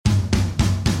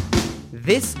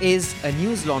This is a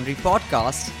News Laundry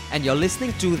podcast, and you're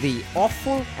listening to the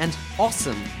Awful and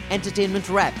Awesome Entertainment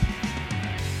Wrap.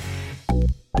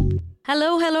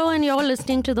 Hello, and you're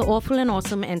listening to the Awful and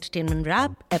Awesome Entertainment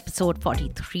Wrap, episode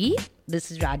 43. This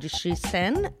is Rajeshri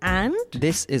Sen, and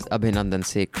This is Abhinandan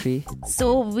Sekhri.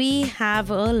 so we have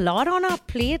a lot on our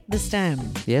plate this time.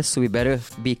 Yes, so we better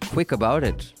be quick about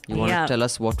it. You want Yeah. to tell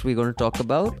us what we're going to talk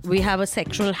about? We have a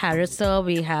sexual harasser,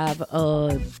 we have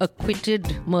a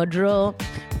acquitted murderer,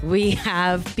 we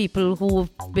have people who've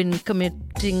been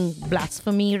committing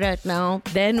blasphemy right now.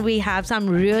 Then we have some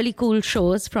really cool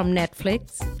shows from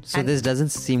Netflix. So this doesn't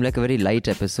seem like a very light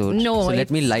episode. No, So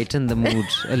let me it's- lighten the mood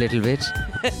a little bit.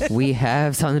 We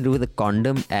have something to do with a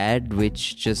condom ad,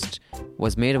 which just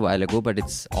was made a while ago, but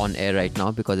it's on air right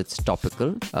now because it's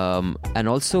topical. And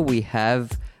also we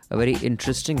have a very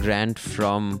interesting rant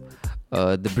from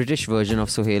the British version of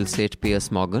Sohail Seth,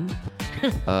 Piers Morgan.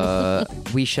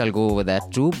 We shall go over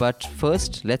that too. But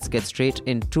first, let's get straight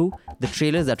into the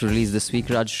trailers that were released this week,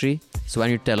 Rajshri. So why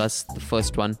don't you tell us the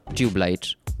first one, Tube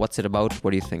Light. What's it about?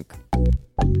 What do you think?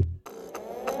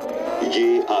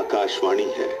 ये आकाशवाणी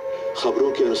है।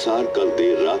 खबरों के अनुसार कल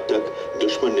देर रात तक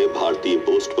दुश्मन ने भारतीय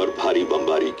पोस्ट पर भारी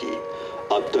बमबारी की।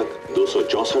 अब तक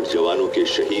 264 जवानों के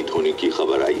शहीद होने की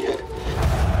खबर आई है।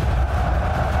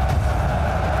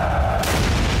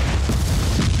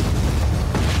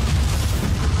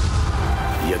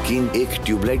 यकीन एक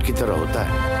ट्यूबलाइट की तरह होता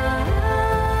है,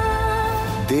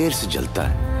 देर से जलता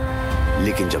है,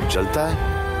 लेकिन जब जलता है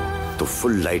तो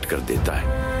फुल लाइट कर देता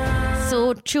है। So,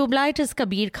 Tube Light is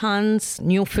Kabir Khan's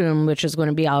new film, which is going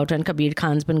to be out, and Kabir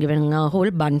Khan's been giving a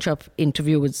whole bunch of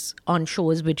interviews on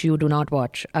shows which you do not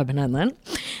watch, Abhinandan.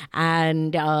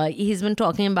 And he's been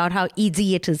talking about how easy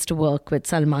it is to work with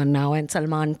Salman now, and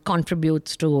Salman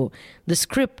contributes to the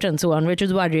script and so on, which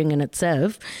is worrying in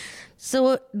itself. So,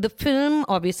 the film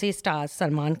obviously stars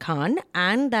Salman Khan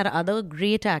and that other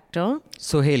great actor.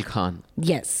 Sohail Khan.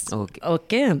 Yes.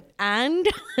 Okay. And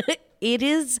it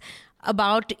is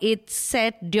about it's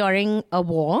set during a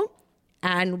war.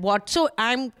 And so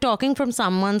I'm talking from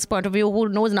someone's point of view who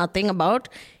knows nothing about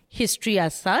history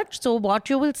as such. So what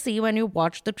you will see when you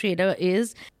watch the trailer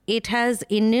is it has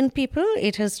Indian people,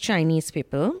 it has Chinese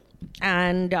people,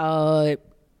 and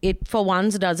it for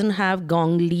once doesn't have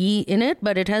Gong Li in it,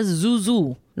 but it has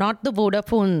Zuzu, not the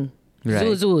Vodafone Right.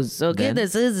 Zuzus. Okay, Then?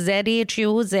 this is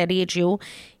ZHU.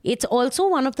 It's also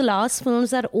one of the last films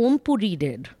that Om Puri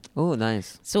did. Oh,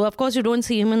 nice. So, of course, you don't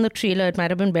see him in the trailer. It might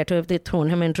have been better if they'd thrown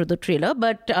him into the trailer.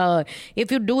 But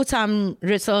if you do some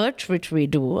research, which we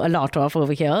do a lot of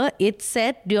over here, it's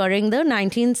set during the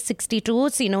 1962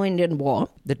 Sino-Indian War.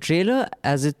 The trailer,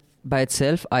 as it by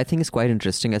itself, I think is quite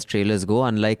interesting as trailers go,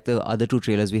 unlike the other two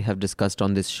trailers we have discussed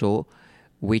on this show,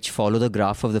 which follow the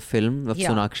graph of the film of Yeah.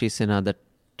 Sonakshi Sinha, that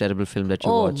terrible film that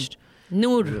you watched.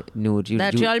 Noor. Nude.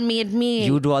 That y'all made me.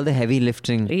 You do all the heavy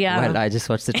lifting Yeah. while I just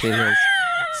watch the trailers.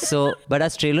 So, but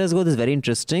as trailers go, this is very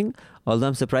interesting. Although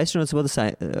I'm surprised to know it's about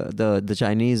the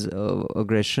Chinese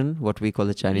aggression, what we call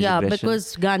the Chinese Yeah, aggression.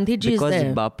 because Gandhiji is Because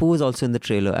there. Bapu is also in the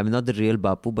trailer. I mean, not the real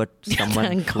Bapu, but someone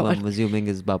Thank who God. I'm assuming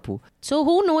is Bapu. So,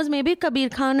 who knows? Maybe Kabir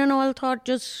Khan and all thought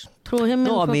just throw him in.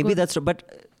 No, or for maybe good. that's...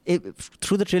 But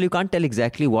through the trailer, you can't tell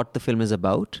exactly what the film is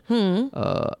about.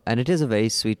 And it is a very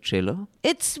sweet trailer.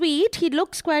 It's sweet. He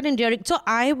looks quite endearing. So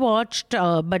I watched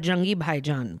Bajrangi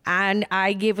Bhaijaan and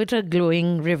I gave it a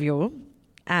glowing review.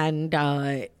 And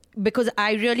because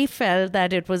I really felt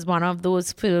that it was one of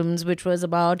those films which was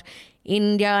about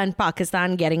India and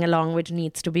Pakistan getting along, which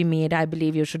needs to be made. I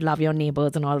believe you should love your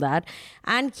neighbors and all that.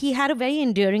 And he had a very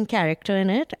endearing character in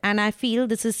it. And I feel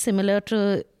this is similar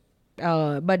to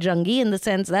Bajrangi in the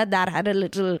sense that had a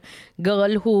little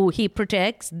girl who he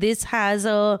protects. This has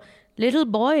a little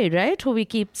boy, right, who we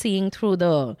keep seeing through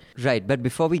the... Right, but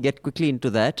before we get quickly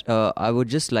into that, I would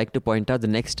just like to point out the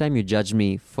next time you judge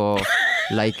me for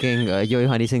liking Yo-Yo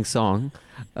Honey Singh's song,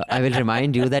 I will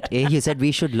remind you that you said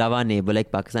we should love our neighbor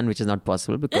like Pakistan, which is not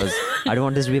possible because I don't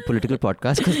want this to be a political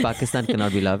podcast because Pakistan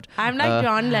cannot be loved. I'm like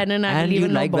John Lennon, I and believe you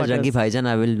in no like borders. Bajrangi Bhaijaan,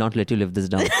 I will not let you live this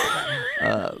down.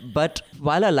 But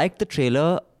while I liked the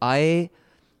trailer, I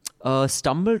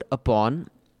stumbled upon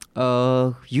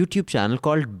a YouTube channel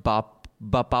called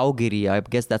Bapaogiri. I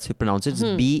guess that's how you pronounce it.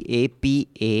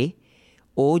 It's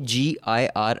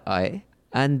Bapaogiri.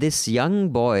 And this young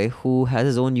boy who has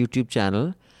his own YouTube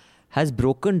channel has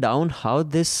broken down how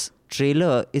this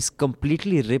trailer is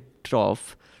completely ripped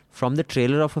off from the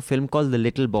trailer of a film called The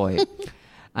Little Boy.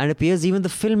 and it appears even the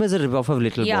film is a ripoff of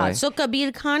Little Boy. So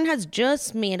Kabir Khan has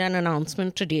just made an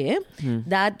announcement today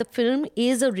that the film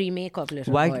is a remake of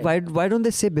Little Boy. Why don't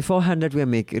they say beforehand that we are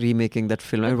remaking that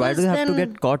film? I mean, why do they have to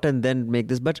get caught and then make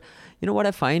this? But you know what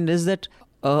I find is that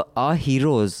our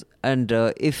heroes, and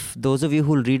if those of you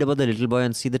who read about the Little Boy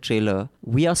and see the trailer,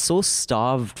 we are so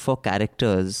starved for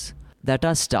characters that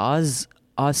our stars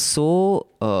are so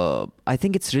I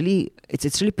think it's really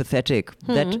pathetic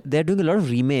that they're doing a lot of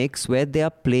remakes where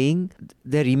they're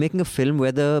remaking a film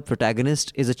where the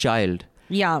protagonist is a child.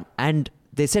 Yeah. And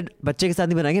they said, बच्चे के साथ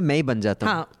नहीं बनाएंगे, मैं ही बन जाता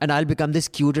हूँ. And I'll become this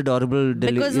cute, adorable...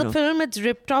 Because the film it's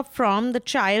ripped off from, the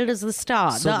child is the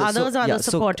star. The others are the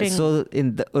supporting... So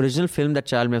in the original film, that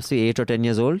child must be 8 or 10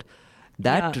 years old.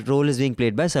 That role is being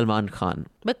played by Salman Khan.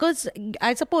 Because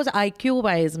I suppose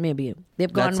IQ-wise, maybe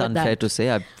they've gone with that. That's unfair to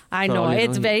say. I know,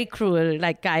 it's very cruel.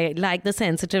 Like, I like the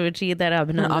sensitivity that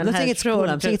Abhinandan has. I'm not saying it's cruel.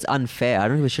 I'm saying it's unfair. I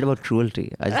don't give a shit about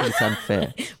cruelty. I just think it's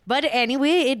unfair. But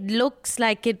anyway, it looks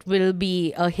like it will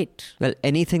be a hit. Well,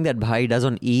 anything that Bhai does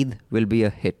on Eid will be a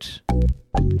hit.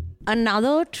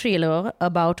 Another trailer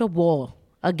about a war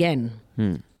again.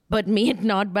 But made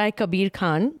not by Kabir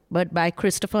Khan, but by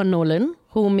Christopher Nolan,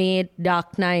 who made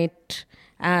Dark Knight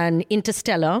and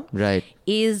Interstellar. Right.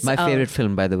 Is my favorite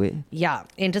film, by the way. Yeah,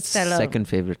 Interstellar. Second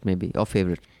favorite, maybe, or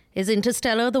favorite. Is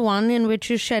Interstellar the one in which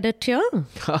you shed a tear?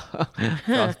 Probably, yeah.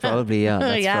 That's probably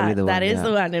the one. That is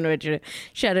the one in which you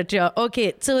shed a tear.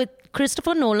 Okay, so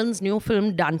Christopher Nolan's new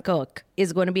film Dunkirk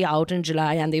is going to be out in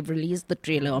July, and they've released the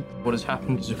trailer. What has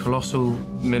happened is a colossal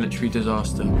military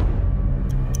disaster.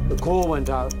 The call went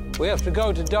out. We have to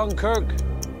go to Dunkirk.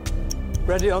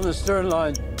 Ready on the stern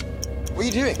line. What are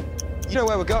you doing? You know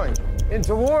where we're going.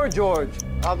 Into war, George.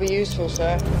 I'll be useful,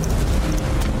 sir.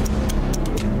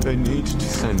 They need to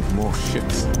send more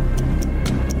ships.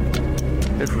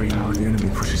 Every hour the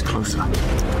enemy pushes closer.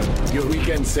 You're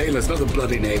weekend sailors, not the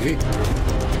bloody Navy.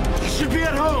 You should be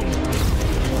at home.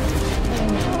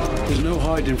 There's no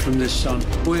hiding from this, son.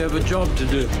 We have a job to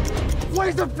do.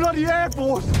 Where's the bloody Air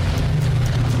Force?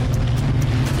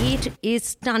 It is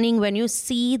stunning when you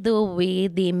see the way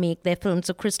they make their films.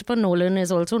 So Christopher Nolan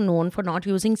is also known for not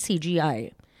using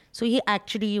CGI. So he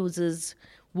actually uses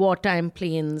wartime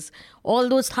planes. All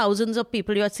those thousands of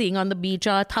people you're seeing on the beach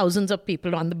are thousands of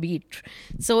people on the beach.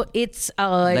 So it's...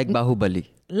 like Bahubali.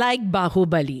 Like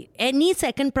Bahubali. Any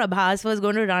second Prabhas was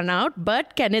going to run out,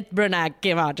 but Kenneth Branagh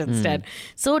came out instead.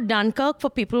 So Dunkirk, for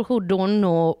people who don't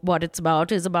know what it's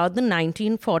about, is about the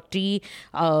 1940...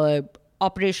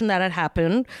 operation that had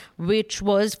happened, which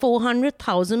was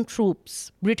 400,000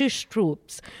 troops, British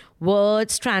troops, were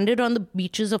stranded on the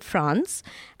beaches of France,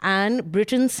 and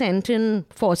Britain sent in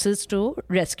forces to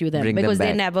rescue them because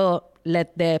they never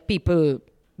let their people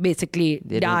basically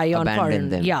die on foreign.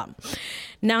 Them. Yeah.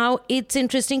 Now, it's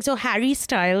interesting. So Harry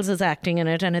Styles is acting in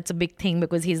it, and it's a big thing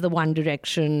because he's the One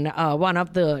Direction, one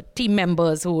of the team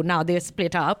members who now they're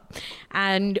split up.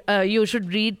 And you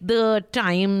should read the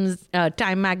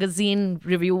Time magazine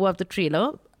review of the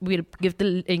trailer. We'll give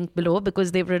the link below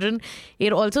because they've written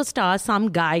it also stars some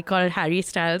guy called Harry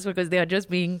Styles because they are just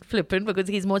being flippant because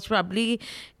he's most probably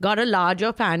got a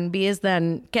larger fan base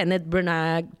than Kenneth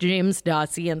Branagh, James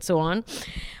Darcy and so on.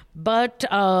 But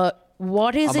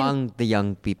what is among the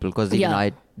young people, because even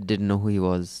I didn't know who he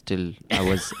was till I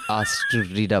was asked to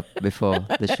read up before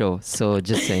the show. So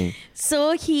just saying.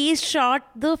 So he shot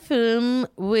the film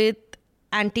with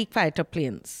antique fighter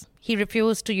planes. He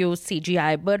refused to use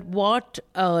CGI. But what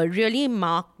really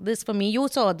marked this for me, you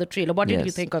saw the trailer. What did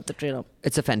you think of the trailer?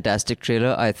 It's a fantastic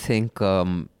trailer. I think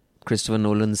Christopher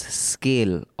Nolan's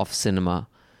scale of cinema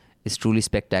is truly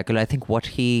spectacular. I think what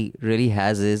he really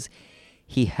has is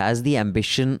he has the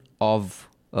ambition of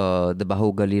the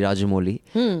Bahubali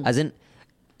Rajamouli. As in,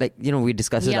 like, you know, we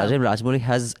discussed it. Rajamouli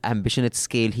has ambition at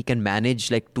scale. He can manage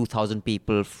like 2,000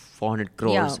 people, 400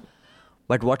 crores. Yeah.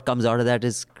 But what comes out of that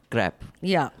is crap.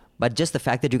 Yeah. But just the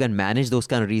fact that you can manage those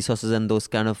kind of resources and those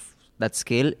kind of that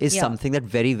scale is something that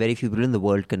very, very few people in the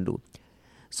world can do.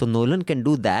 So Nolan can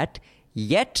do that,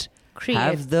 yet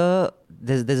have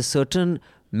there's a certain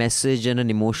message and an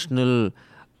emotional,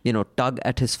 you know, tug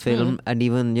at his film, and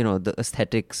even, you know, the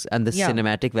aesthetics and the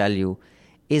cinematic value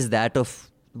is that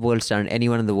of world standard.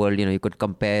 Anyone in the world, you know, you could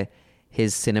compare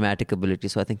his cinematic ability.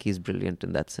 So I think he's brilliant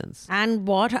in that sense. And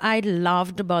what I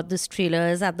loved about this trailer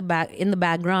is at the back, in the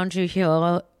background, you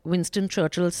hear Winston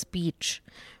Churchill's speech,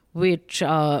 which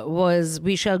was,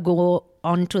 "We shall go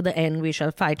on to the end. We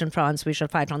shall fight in France. We shall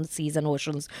fight on the seas and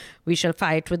oceans. We shall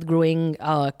fight with growing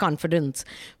confidence.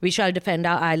 We shall defend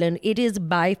our island." It is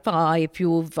by far, if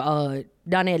you've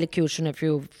done elocution, if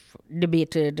you've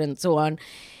debated and so on,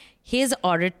 his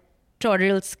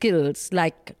pictorial skills,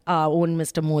 like our own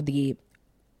Mr. Modi,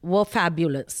 were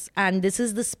fabulous. And this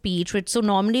is the speech which, so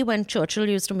normally when Churchill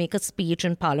used to make a speech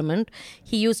in Parliament,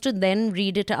 he used to then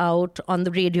read it out on the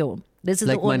radio. This is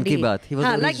like the only... Man Ki Baat. He was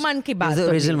like Man Ki Baat. He was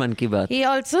the original Man Ki Baat. He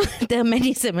also... There are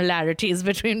many similarities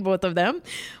between both of them.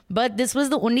 But this was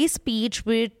the only speech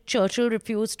which Churchill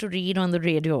refused to read on the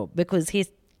radio because he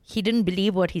didn't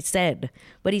believe what he said.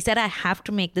 But he said, I have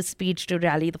to make this speech to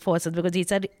rally the forces because he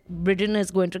said Britain is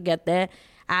going to get their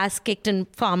ass kicked in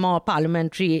far more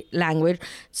parliamentary language.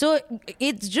 So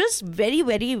it's just very,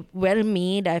 very well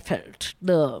made, I felt.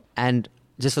 And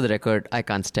just for the record, I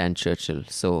can't stand Churchill.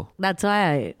 So that's why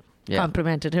I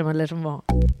complimented him a little more.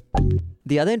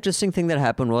 The other interesting thing that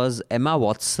happened was Emma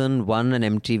Watson won an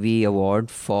MTV award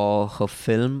for her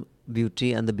film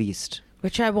Beauty and the Beast.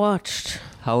 Which I watched.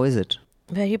 How is it?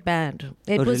 Very bad.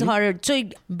 It was really?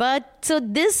 horrid. So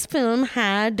this film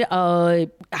had a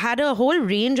whole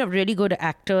range of really good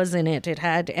actors in it. It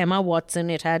had Emma Watson.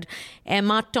 It had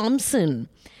Emma Thompson,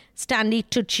 Stanley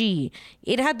Tucci.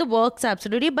 It had the works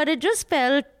absolutely, but it just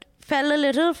fell a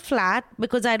little flat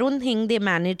because I don't think they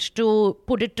managed to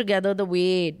put it together the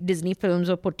way Disney films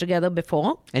were put together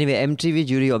before. Anyway, MTV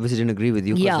jury obviously didn't agree with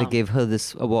you because Yeah. they gave her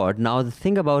this award. Now, the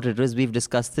thing about it is we've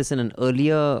discussed this in an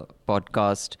earlier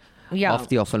podcast of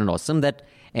The Awful and Awesome, that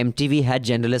MTV had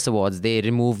genderless awards. They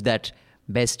removed that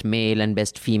best male and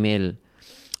best female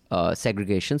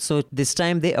segregation. So this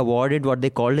time they awarded what they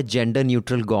called a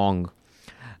gender-neutral gong.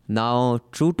 Now,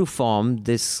 true to form,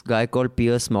 this guy called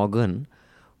Piers Morgan,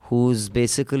 who's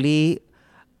basically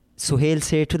Suhail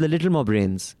Seth to the Little More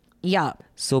Brains. Yeah.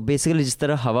 So basically, just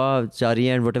tarah hawa jari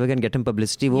and whatever can get him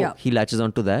publicity, he latches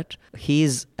onto that.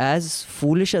 He's as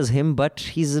foolish as him, but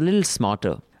he's a little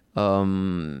smarter.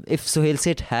 If Suhail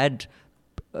Seth had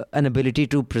an ability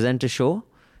to present a show,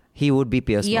 he would be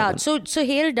Piers Morgan. Yeah, so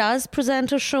Suhail does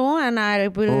present a show, and I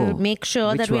will make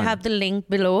sure that we have the link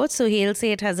below. Suhail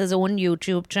Seth has his own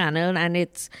YouTube channel, and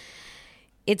it's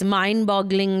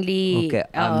mind-bogglingly okay,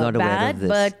 I'm not aware bad. of this.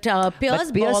 But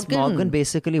Piers Morgan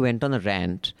basically went on a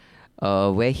rant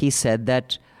where he said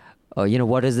that,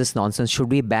 what is this nonsense? Should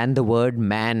we ban the word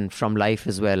man from life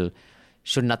as well?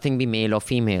 Should nothing be male or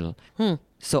female?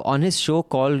 So on his show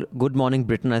called Good Morning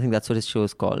Britain, I think that's what his show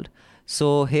is called.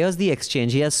 So here's the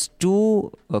exchange. He has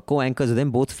two co-anchors with him,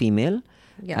 both female.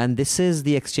 Yeah. And this is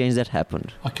the exchange that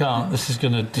happened. I can't. This is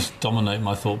going to just dominate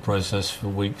my thought process for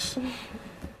weeks.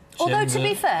 Although, to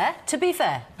be fair...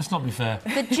 Let's not be fair.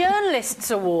 The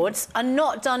Journalists' Awards are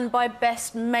not done by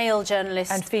Best Male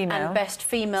Journalist and Best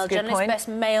Female Journalist, Best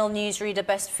Male Newsreader,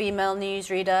 Best Female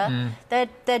Newsreader.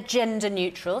 They're gender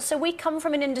neutral. So we come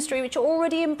from an industry which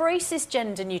already embraces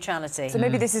gender neutrality. So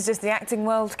maybe this is just the acting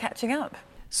world catching up.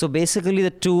 So basically,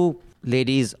 the two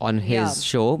ladies on his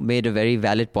show made a very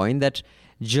valid point that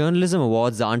journalism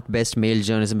awards aren't best male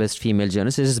journalist and best female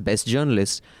journalist, it's just best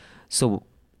journalist. So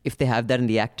if they have that in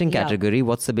the acting category,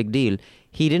 what's the big deal?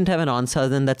 He didn't have an answer other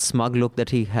than that smug look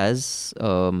that he has.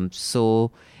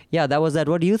 So that was that.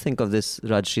 What do you think of this,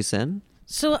 Rajshri Sen?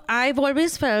 So I've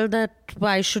always felt that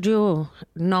why should you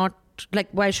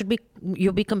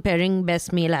be comparing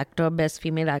best male actor, best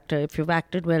female actor? If you've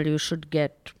acted well, you should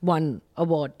get one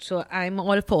award. So I'm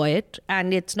all for it.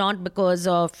 And it's not because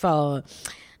of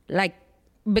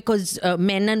because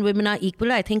men and women are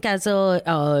equal. I think as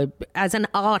an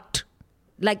art,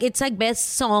 it's like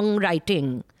best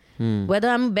songwriting. Whether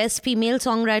I'm best female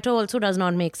songwriter also does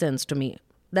not make sense to me.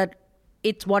 That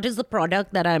it's what is the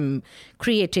product that I'm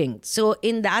creating. So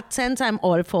in that sense, I'm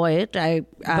all for it.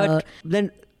 But then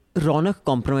Raunak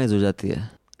compromise हो जाती है.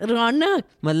 रौनक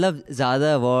मतलब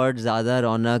ज़्यादा award, ज़्यादा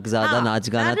रौनक, ज़्यादा नाच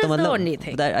गाना तो मतलब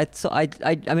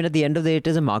I mean at the end of the day it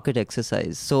is a market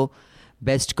exercise. So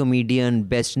best comedian,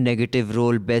 best negative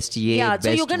role, best best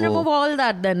so you can remove all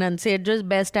that then and say just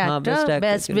best actor,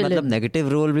 best villain. मतलब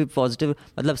negative role भी positive,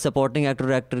 मतलब supporting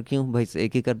actor क्यों भाई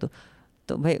एक ही कर दो.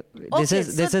 तो भाई this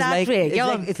is like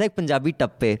it's like Punjabi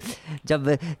टप्पे जब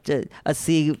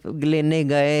 80 लेने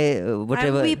गए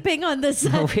whatever. I'm weeping on this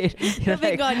side.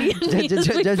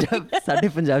 जब साढ़े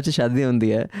पंजाब से शादी होती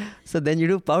है, so then you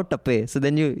do पाव टप्पे. So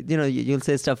then you'll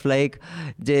say stuff like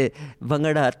जे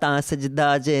भंगड़ा तां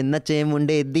सजदा जे नचे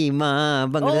मुंडे दी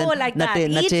मां bhangra like that.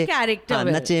 Each character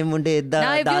नचे मुंडे दा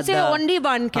now if you say only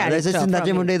one character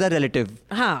नचे मुंडे दा relative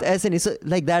ऐसे नहीं, so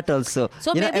like that also.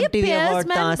 So maybe Piers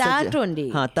meant that only.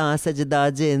 हाँ तां सजदा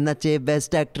जे नचे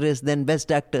best actress then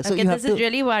best actor. So okay, this is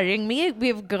really worrying me.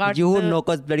 We've got you would know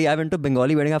because bloody I went to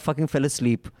Bengali wedding, I fucking fell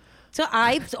asleep. So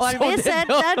I've always said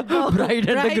that bride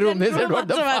and the groom. They said, what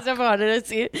the fuck?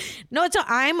 No, so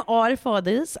I'm all for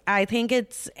this. I think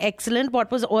it's excellent.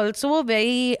 What was also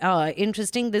very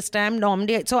interesting this time,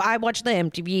 normally, so I watch the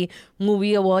MTV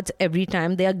Movie Awards every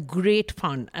time. They are great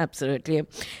fun, absolutely.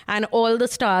 And all the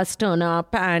stars turn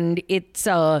up and it's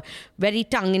very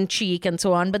tongue-in-cheek and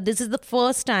so on. But this is the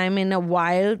first time in a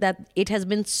while that it has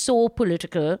been so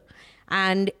political.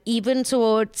 And even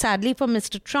so, sadly for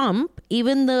Mr. Trump,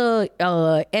 even the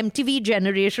MTV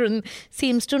generation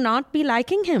seems to not be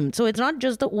liking him. So it's not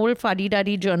just the old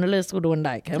fuddy-duddy journalists who don't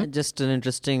like him. Just an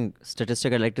interesting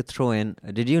statistic I'd like to throw in.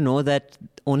 Did you know that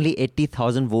only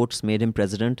 80,000 votes made him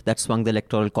president? That swung the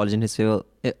Electoral College in his favor.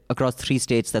 Across 3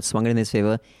 states, that swung it in his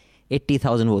favor.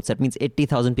 80,000 votes. That means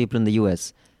 80,000 people in the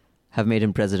US have made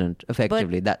him president,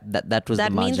 effectively. That was the margin.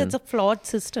 That means it's a flawed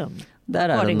system. That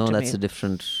I don't know. That's a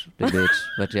different debate.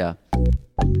 But yeah.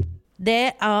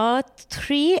 There are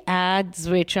 3 ads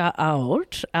which are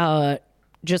out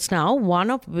just now.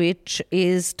 One of which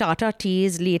is Tata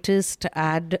Tea's latest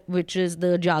ad, which is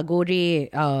the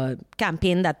Jagore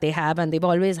campaign that they have. And they've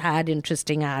always had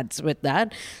interesting ads with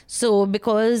that. So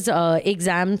because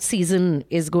exam season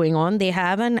is going on, they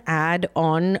have an ad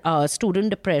on student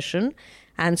depression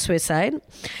and suicide.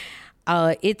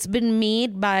 It's been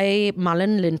made by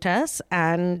Mullen Lintas,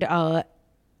 and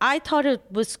I thought it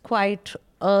was quite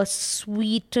a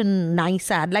sweet and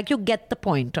nice ad. Like, you get the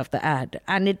point of the ad,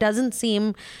 and it doesn't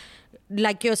seem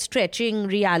like you're stretching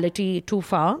reality too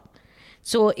far.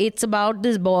 So it's about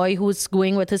this boy who's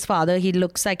going with his father. He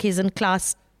looks like he's in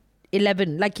class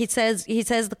 11. Like he says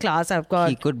the class I've got.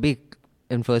 He could be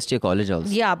in first year college also.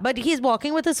 Yeah, but he's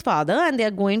walking with his father and they're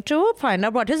going to find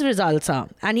out what his results are.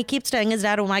 And he keeps telling his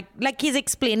dad, oh my, like he's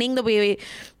explaining the way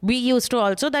we used to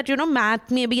also, that, you know,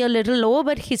 math may be a little low,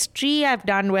 but history I've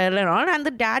done well and all. And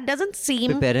the dad doesn't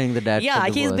seem... Preparing the dad Yeah,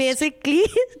 for the he's worst. basically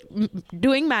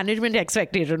doing management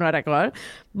expectation, what I call.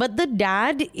 But the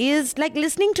dad is like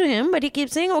listening to him, but he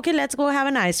keeps saying, okay, let's go have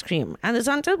an ice cream. And the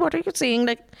son says, what are you saying?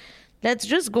 Like, let's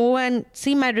just go and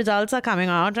see my results are coming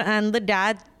out. And the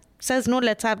dad says, no,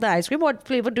 let's have the ice cream. What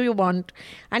flavor do you want?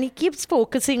 And he keeps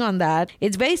focusing on that.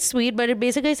 It's very sweet, but it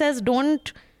basically says,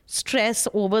 don't stress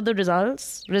over the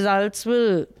results. Results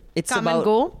will come and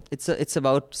go. It's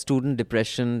about student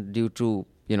depression due to,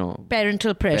 you know,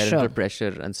 parental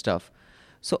pressure and stuff.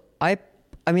 So I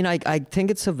think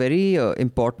it's a very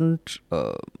important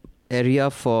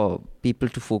area for people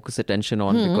to focus attention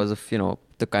on because of, you know,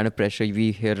 the kind of pressure.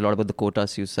 We hear a lot about the quota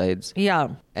suicides. Yeah.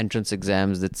 Entrance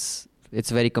exams. It's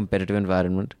a very competitive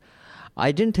environment.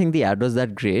 I didn't think the ad was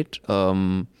that great,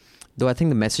 though I think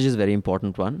the message is a very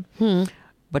important one.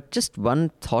 But just one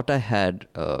thought I had,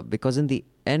 because in the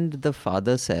end the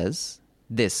father says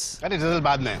this. अरे result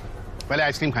बाद में, पहले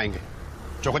ice cream खाएंगे,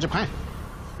 choco chip खाएं?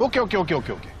 Okay,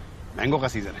 mango का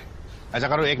season है. ऐसा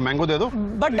करो, एक मैंगो दे दो.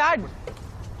 But Dad,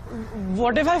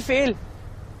 what if I fail?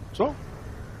 So,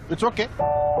 it's okay.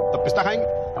 तो पिस्ता खाएंगे,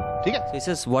 ठीक है? So he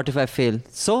says, what if I fail?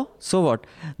 So what?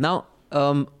 Now,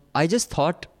 I just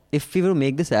thought if we were to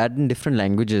make this ad in different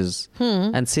languages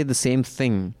and say the same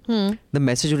thing, the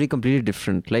message would be completely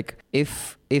different. Like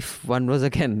if one was,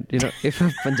 again, you know, if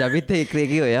Punjabi the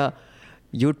ekregi hoya,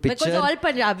 you'd picture... Because all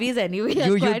Punjabis anyway are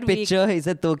you'd quite picture, weak. he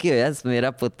said, तो क्यों यार, मेरा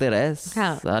पुत्र है,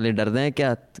 साले डर दे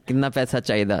क्या, कितना पैसा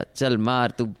चाहिए, चल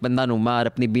मार, तू बंदा नु मार,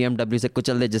 अपनी BMW से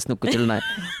कुचल दे जिसनु कुचलना है.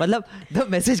 मतलब, the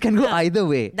message can go either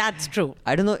way. That's true.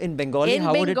 I don't know, in Bengali, In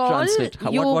how would it translate?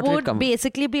 What would it come?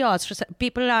 Basically be ostracized.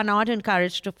 People are not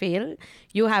encouraged to fail.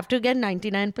 You have to get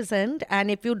 99%.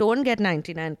 And if you don't get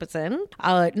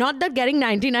 99%, not that getting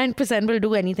 99% will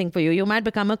do anything for you. You might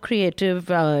become a creative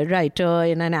writer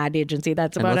in an ad agency.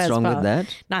 That's about what's as wrong far. with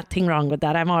that? Nothing wrong with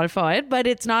that. I'm all for it. But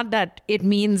it's not that it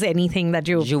means anything that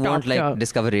you won't like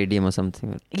discover radium or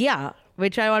something. Yeah,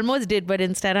 which I almost did, but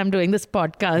instead I'm doing this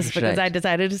podcast because I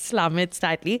decided to slum it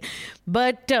slightly.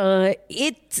 But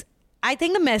I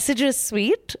think the message is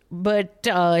sweet, but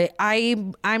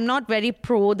I'm not very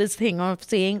pro this thing of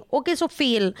saying, okay, so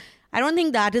fail. I don't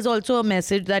think that is also a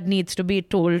message that needs to be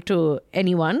told to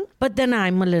anyone. But then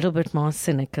I'm a little bit more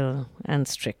cynical and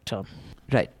stricter.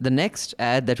 Right. The next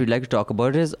ad that we'd like to talk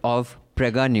about is of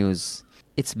Prega News.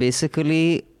 It's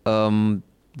basically the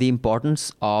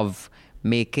importance of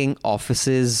making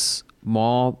offices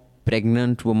more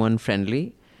pregnant woman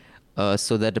friendly,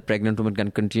 so that a pregnant woman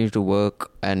can continue to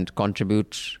work and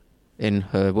contribute in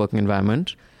her working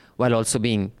environment while also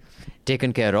being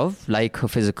taken care of like her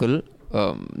physical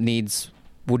needs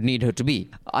would need her to be.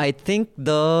 I think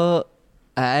the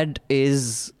ad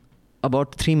is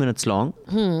about 3 minutes long.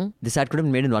 This ad could have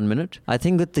been made in 1 minute. I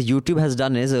think that the YouTube has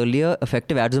done is earlier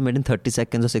effective ads were made in 30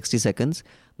 seconds or 60 seconds.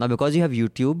 Now because you have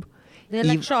YouTube, they're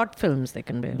like short films they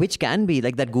can be. Which can be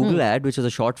like that Google ad, which was a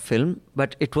short film,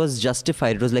 but it was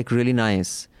justified. It was like really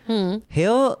nice.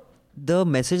 Here, the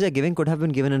message they're giving could have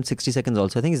been given in 60 seconds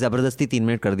also. I think Zabardasti 3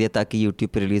 minute kar diya ताकि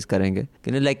YouTube पे release करेंगे.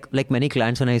 You know, like many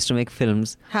clients when I used to make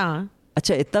films. हाँ.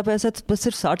 अच्छा इतना पैसा तो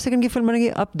सिर्फ 60 second की फिल्म बनेगी,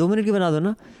 आप 2 मिनट की बना दो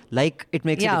ना. Like it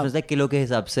makes a difference. Like kilo के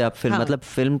हिसाब से आप फिल्म मतलब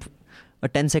film a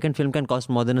 10-second film can cost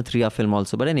more than a 3-hour film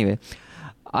also. But anyway,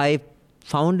 I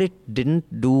found it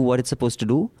didn't do what it's supposed to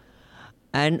do.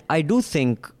 And I do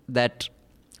think that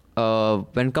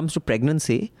when it comes to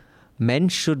pregnancy, men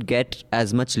should get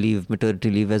as much leave, maternity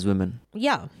leave, as women.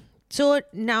 Yeah. So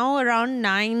now around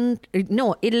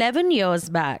 11 years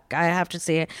back, I have to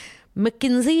say,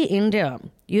 McKinsey India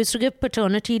used to give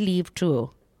paternity leave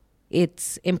to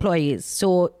its employees.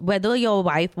 So whether your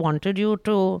wife wanted you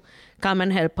to come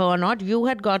and help her or not, you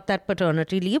had got that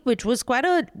paternity leave, which was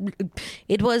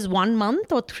it was 1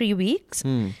 month or 3 weeks.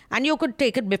 And you could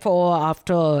take it before or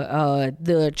after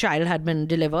the child had been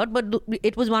delivered. But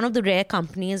it was one of the rare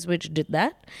companies which did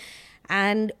that.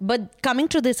 But coming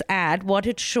to this ad, what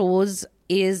it shows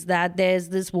is that there's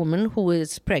this woman who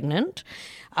is pregnant.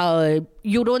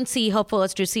 You don't see her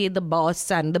first. You see the boss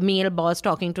and the male boss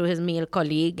talking to his male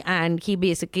colleague, and he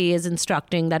basically is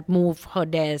instructing that move her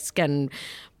desk and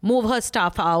move her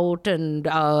stuff out, and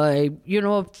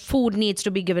food needs to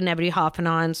be given every half an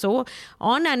hour and so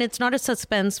on. And it's not a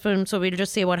suspense film, so we'll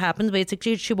just say what happens.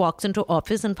 Basically, she walks into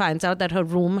office and finds out that her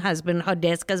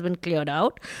desk has been cleared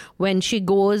out. When she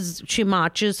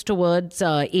marches towards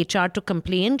HR to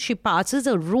complain. She passes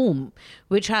a room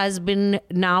which has been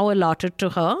now allotted to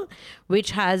her,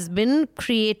 which has been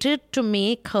created to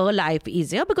make her life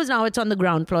easier, because now it's on the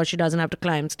ground floor. She doesn't have to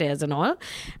climb stairs and all.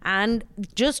 And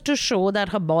just to show that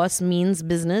her boss means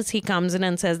business, he comes in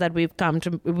and says that we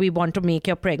want to make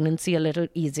your pregnancy a little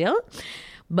easier,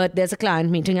 but there's a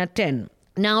client meeting at 10.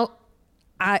 Now,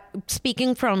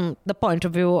 speaking from the point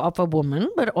of view of a woman,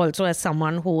 but also as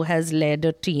someone who has led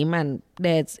a team, and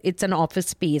it's an office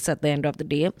space at the end of the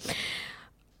day.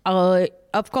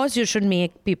 Of course, you should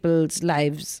make people's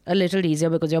lives a little easier,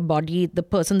 because the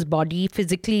person's body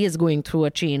physically is going through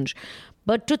a change.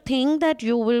 But to think that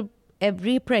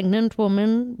every pregnant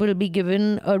woman will be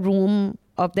given a room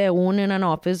of their own in an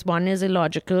office, one, is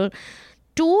illogical.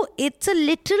 Two, it's a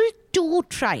little too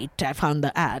trite, I found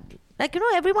the ad. Like,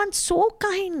 everyone's so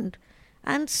kind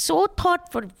and so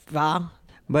thoughtful. Wow.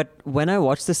 But when I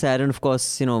watched this ad, and of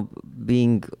course,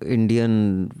 being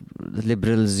Indian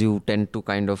liberals, you tend to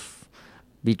kind of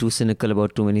be too cynical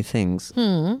about too many things.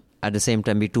 At the same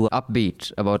time, be too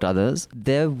upbeat about others.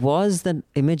 There was an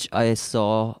image I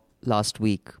saw last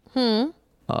week.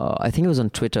 I think it was on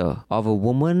Twitter, of a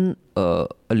woman, a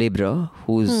labourer,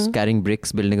 who's carrying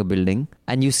bricks, building a building.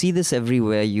 And you see this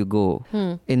everywhere you go.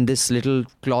 In this little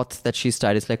cloth that she's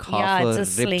tied, it's like half a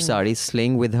ripped sari,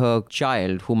 sling with her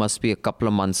child, who must be a couple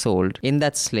of months old. In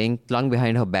that sling, slung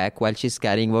behind her back, while she's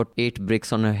carrying about 8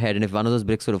 bricks on her head. And if one of those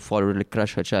bricks would have fallen, it would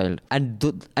crush her child.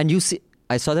 And you see,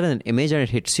 I saw that in an image and it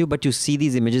hits you, but you see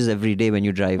these images every day when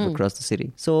you drive across the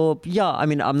city. So, yeah, I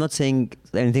mean, I'm not saying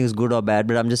anything is good or bad,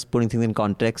 but I'm just putting things in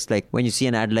context. Like when you see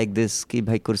an ad like this, ki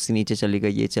bhai kursi niche chali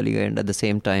gayi, ye chali gayi, and at the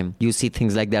same time, you see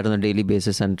things like that on a daily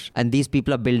basis. And these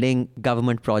people are building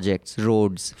government projects,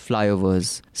 roads,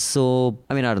 flyovers. So,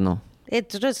 I mean, I don't know.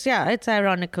 It's just, it's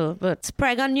ironical, but it's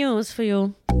Prega news for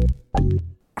you.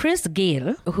 Chris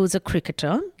Gayle, who's a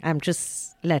cricketer, I'm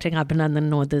just letting Abhinandan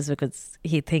know this because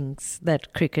he thinks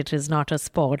that cricket is not a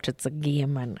sport, it's a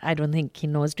game, and I don't think he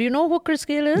knows. Do you know who Chris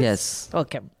Gayle is? Yes.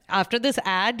 Okay. After this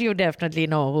ad, you definitely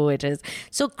know who it is.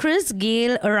 So Chris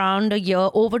Gayle,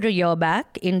 over a year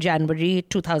back in January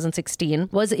 2016,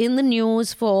 was in the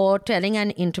news for telling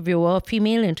an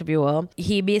female interviewer,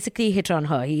 he basically hit on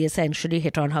her. He essentially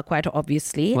hit on her quite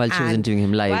obviously. While she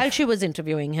was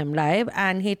interviewing him live.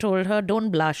 And he told her, don't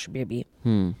blush, baby.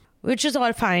 Which is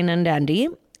all fine and dandy.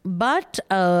 But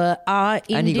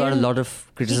and he got a lot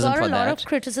of criticism for that. He got a lot of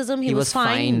criticism. He was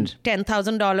fined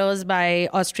 $10,000 by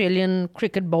Australian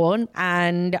Cricket Board.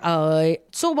 And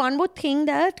so one would think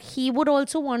that he would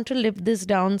also want to live this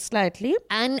down slightly.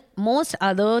 And most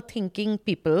other thinking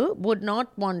people would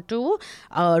not want to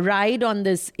ride on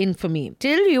this infamy.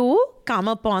 Till you come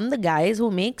upon the guys who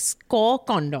make Score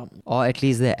Condom. Or at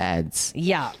least their ads.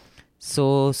 Yeah.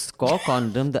 So, Score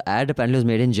Condom, the ad apparently was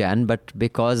made in Jan, but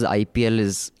because IPL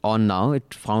is on now,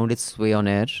 it found its way on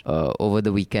air over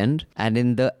the weekend. And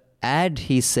in the ad,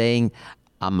 he's saying,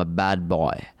 I'm a bad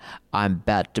boy. I'm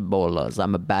bad to bowlers.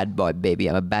 I'm a bad boy, baby.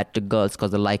 I'm a bad to girls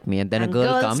because they like me. And then and a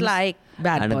girl girls comes. Like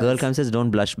bad and boys. a girl comes and says,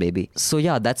 don't blush, baby. So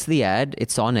yeah, that's the ad.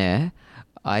 It's on air.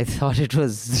 I thought it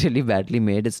was really badly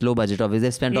made. It's low budget. Obviously,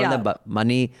 they spent all the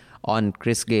money on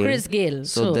Chris Gayle.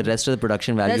 So the rest of the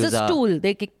production values there's a stool.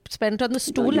 They spent on the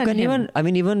stool and him.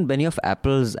 Even many of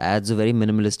Apple's ads are very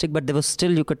minimalistic, but there was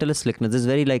still, you could tell a slickness. It's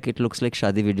very like, it looks like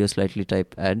Shadi video slightly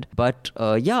type ad. But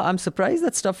I'm surprised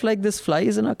that stuff like this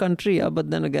flies in our country. Yeah,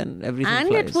 but then again, everything and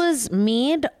flies.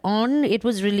 It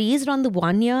was released on the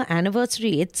 1 year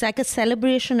anniversary. It's like a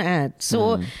celebration ad.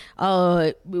 So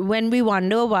when we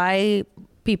wonder why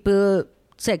people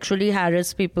sexually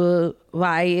harass people,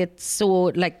 why it's so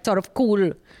like sort of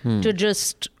cool to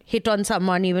just hit on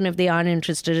someone even if they aren't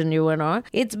interested in you and all,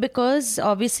 it's because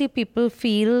obviously people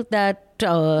feel that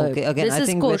this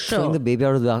is kosher. We're throwing the baby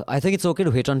out of the... I think it's okay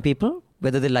to hit on people,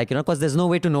 whether they like you or not, because there's no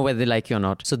way to know whether they like you or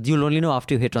not. So you'll only know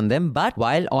after you hit on them. But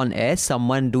while on air,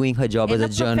 someone doing her job as a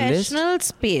journalist... In a professional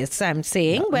space, I'm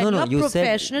saying, when you're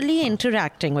professionally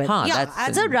interacting with...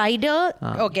 as a rider...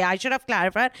 Okay, I should have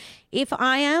clarified. If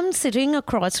I am sitting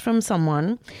across from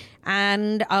someone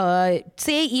and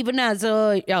say even as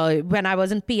when I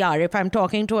was in PR, if I'm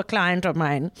talking to a client of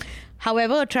mine,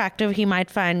 however attractive he might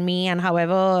find me and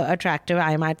however attractive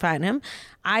I might find him,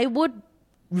 I would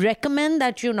recommend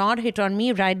that you not hit on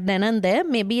me right then and there.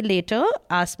 Maybe later,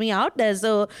 ask me out. There's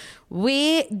a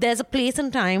place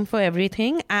and time for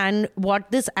everything. And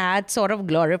what this ad sort of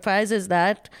glorifies is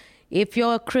that if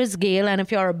you're Chris Gayle and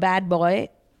if you're a bad boy,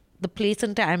 the place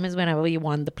and time is whenever you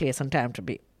want the place and time to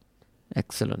be.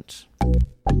 Excellent.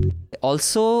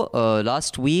 Also,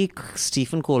 last week,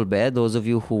 Stephen Colbert, those of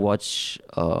you who watch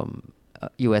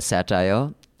US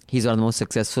satire, he's one of the most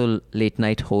successful late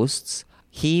night hosts.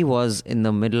 He was in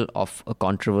the middle of a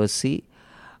controversy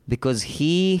because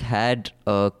he had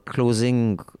a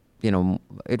closing,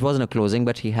 it wasn't a closing,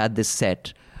 but he had this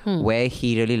set where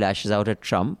he really lashes out at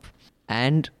Trump.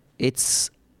 And it's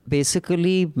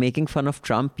basically making fun of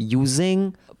Trump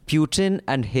using Putin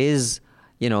and his,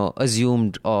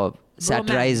 assumed or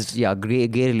satirized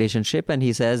gay relationship. And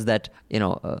he says that,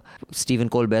 Stephen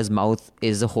Colbert's mouth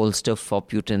is a holster for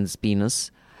Putin's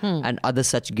penis. And other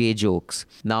such gay jokes.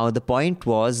 Now, the point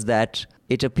was that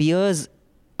it appears,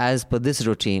 as per this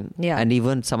routine, and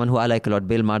even someone who I like a lot,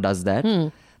 Bill Maher, does that,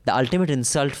 the ultimate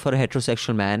insult for a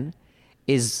heterosexual man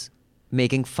is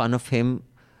making fun of him,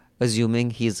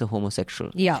 assuming he's a homosexual.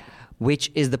 Yeah.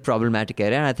 Which is the problematic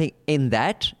area. And I think in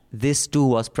that, this too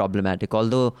was problematic.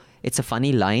 Although it's a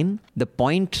funny line, the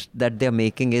point that they're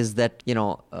making is that,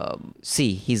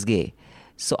 see, he's gay.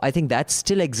 So I think that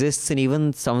still exists in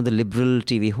even some of the liberal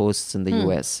TV hosts in the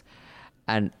US.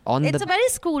 And it's a very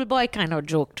schoolboy kind of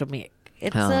joke to make.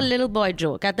 It's a little boy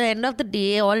joke. At the end of the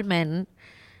day, all men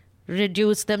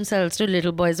reduce themselves to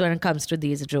little boys when it comes to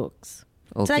these jokes.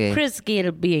 Okay. It's like Chris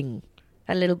Gayle being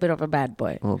a little bit of a bad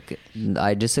boy. Okay.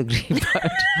 I disagree,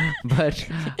 but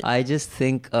I just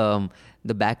think the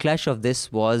backlash of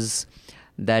this was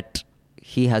that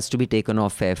he has to be taken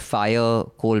off air. Fire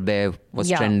Colbert was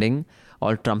trending.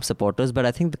 All Trump supporters. But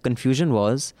I think the confusion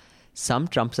was some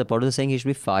Trump supporters are saying he should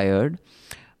be fired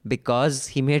because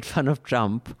he made fun of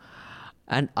Trump,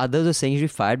 and others are saying he should be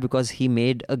fired because he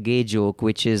made a gay joke,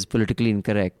 which is politically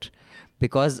incorrect.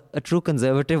 Because a true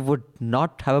conservative would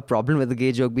not have a problem with a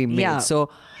gay joke being made.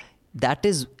 So that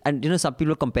is, and some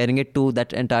people are comparing it to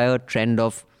that entire trend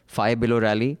of Fire Below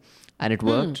rally, and it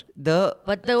worked.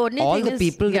 But the only all thing the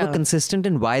people that were consistent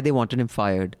in why they wanted him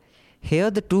fired.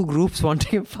 Here, the two groups wanting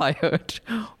him fired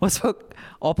was for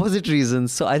opposite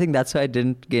reasons. So I think that's why I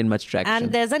didn't gain much traction.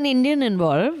 And there's an Indian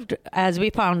involved, as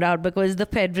we found out, because the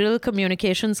Federal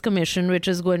Communications Commission, which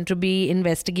is going to be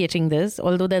investigating this,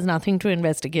 although there's nothing to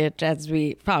investigate, as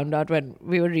we found out when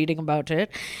we were reading about it,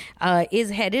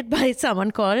 is headed by someone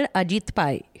called Ajit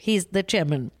Pai. He's the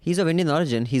chairman. He's of Indian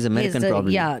origin. He's American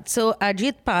probably. Yeah. So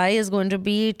Ajit Pai is going to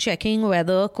be checking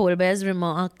whether Colbert's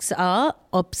remarks are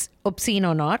obscene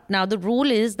or not. Now, the rule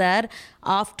is that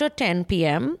after 10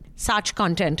 p.m., such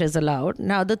content is allowed.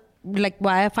 Now,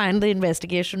 why I find the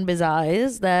investigation bizarre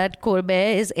is that Colbert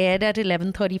is aired at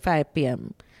 11:35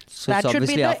 p.m. So that it's obviously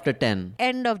should be after 10.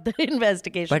 End of the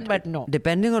investigation, but no.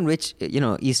 Depending on which,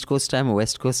 East Coast time or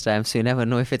West Coast time, so you never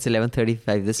know if it's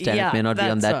 11:35 this time. It may not be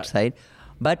on that side.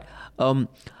 But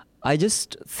I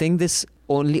just think this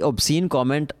only obscene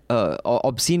comment or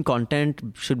obscene content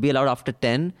should be allowed after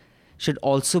 10 should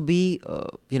also be,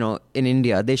 in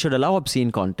India, they should allow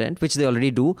obscene content, which they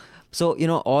already do. So,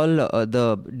 all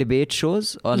the debate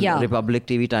shows on Republic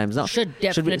TV Times now should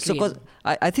definitely. So, because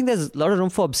I think there's a lot of room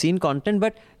for obscene content,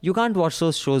 but you can't watch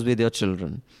those shows with your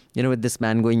children. With this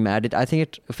man going mad, I think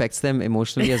it affects them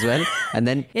emotionally as well. And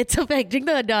then it's affecting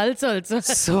the adults also.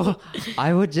 So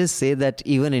I would just say that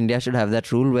even India should have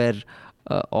that rule where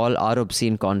all our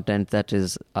obscene content that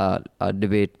is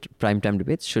debate, primetime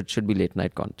debates should be late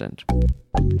night content.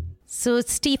 So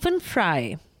Stephen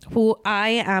Fry, who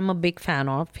I am a big fan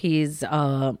of, he's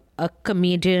a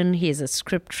comedian, he's a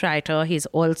script writer, he's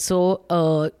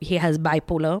also he has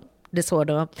bipolar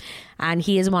disorder, and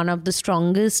he is one of the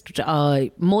strongest,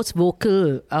 most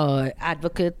vocal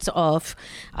advocates of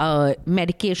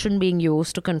medication being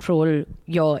used to control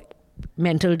your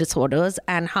mental disorders,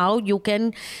 and how you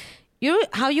can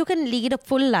lead a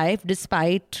full life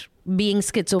despite being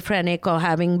schizophrenic or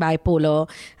having bipolar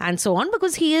and so on,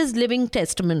 because he is living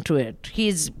testament to it.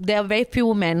 There are very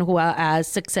few men who are as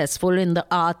successful in the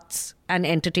arts and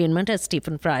entertainment as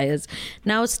Stephen Fry is.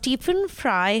 Now, Stephen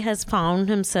Fry has found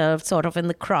himself sort of in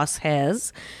the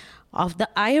crosshairs of the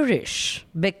Irish,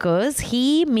 because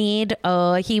he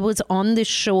was on this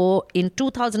show in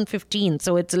 2015,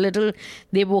 so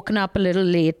they've woken up a little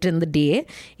late in the day.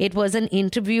 It was an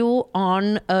interview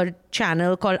on a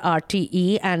channel called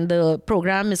RTE, and the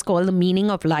program is called The Meaning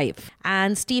of Life.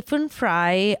 And Stephen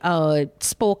Fry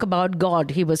spoke about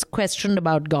God. He was questioned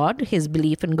about God, his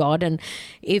belief in God. And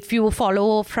if you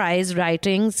follow Fry's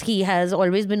writings, he has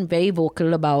always been very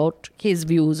vocal about his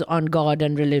views on God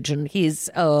and religion. He's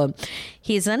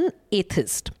an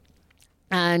atheist.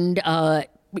 And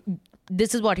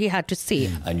this is what he had to say.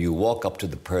 And you walk up to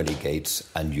the pearly gates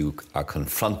and you are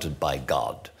confronted by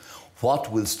God.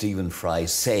 What will Stephen Fry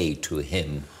say to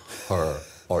him, her,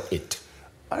 or it?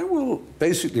 I will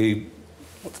basically,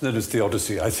 what's known as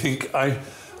theodicy, I think.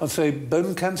 I'll say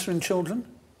bone cancer in children?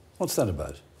 What's that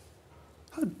about?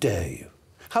 How dare you?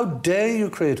 How dare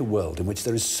you create a world in which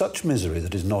there is such misery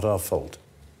that is not our fault?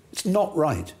 It's not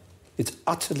right. It's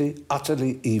utterly,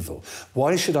 utterly evil.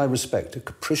 Why should I respect a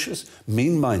capricious,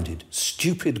 mean-minded,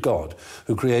 stupid God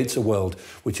who creates a world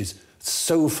which is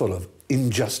so full of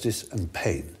injustice and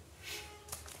pain?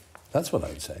 That's what I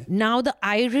would say. Now, the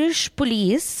Irish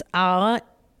police are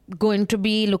going to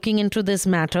be looking into this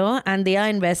matter, and they are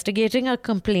investigating a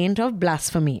complaint of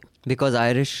blasphemy. Because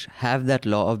Irish have that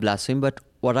law of blasphemy, but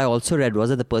what I also read was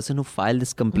that the person who filed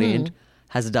this complaint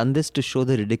has done this to show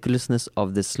the ridiculousness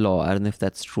of this law. I don't know if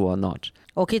that's true or not.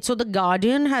 Okay, so The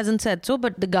Guardian hasn't said so,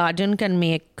 but The Guardian can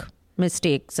make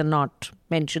mistakes and not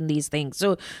mention these things.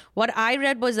 So what I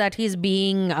read was that he's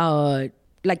being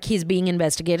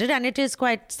investigated, and it is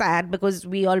quite sad because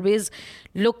we always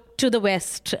look to the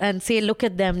West and say, look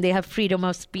at them, they have freedom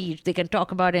of speech, they can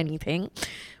talk about anything.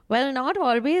 Well, not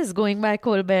always, going by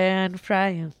Colbert and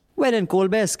Fry. Well, in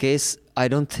Colbert's case, I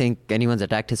don't think anyone's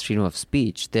attacked his freedom of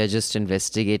speech. They're just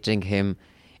investigating him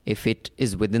if it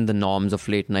is within the norms of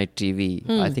late night TV.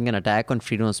 I think an attack on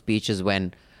freedom of speech is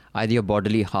when either you're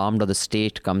bodily harmed or the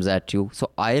state comes at you.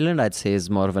 So Ireland, I'd say, is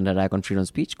more of an attack on freedom of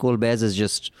speech. Colbert's is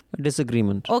just a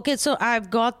disagreement. Okay, so I've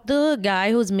got the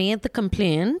guy who's made the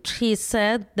complaint. He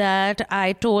said that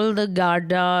I told the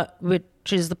Garda, which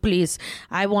is the police,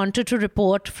 I wanted to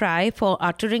report Fry for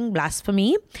uttering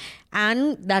blasphemy,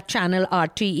 and that channel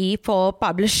RTE for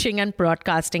publishing and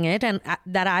broadcasting it, and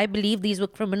that I believe these were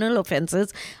criminal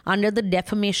offences under the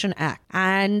Defamation Act.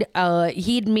 And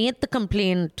he'd made the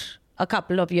complaint a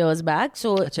couple of years back,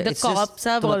 so the cops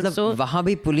have also... वहाँ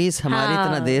भी police हमारी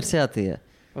इतना देर से आती है.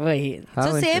 वही.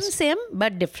 So same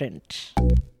but different.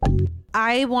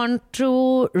 I want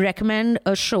to recommend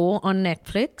a show on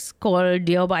Netflix called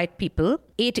Dear White People.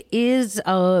 It is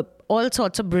all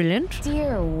sorts of brilliant.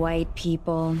 Dear white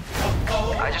people.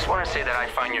 I just want to say that I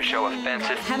find your show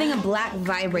offensive. Having a black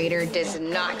vibrator does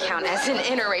not count as an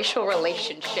interracial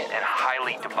relationship. And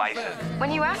highly divisive.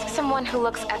 When you ask someone who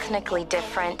looks ethnically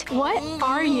different, what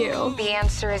are you? The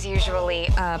answer is usually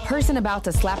a person about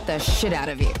to slap the shit out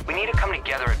of you. We need to come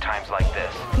together at times like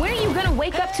this. When are you gonna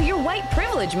wake up to your white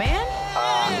privilege, man?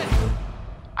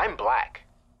 I'm black.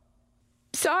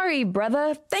 Sorry,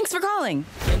 brother. Thanks for calling.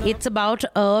 It's about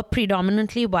a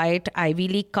predominantly white Ivy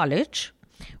League college,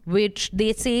 which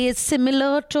they say is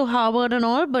similar to Harvard and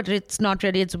all, but it's not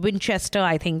really. It's Winchester,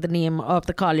 I think, the name of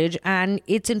the college. And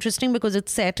it's interesting because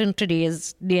it's set in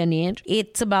today's day and age.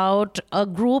 It's about a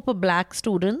group of black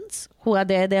students who are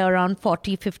there. There are around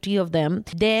 40, 50 of them.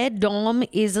 Their dorm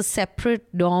is a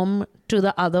separate dorm to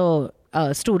the other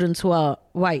students who are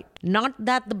white. Not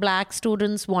that the black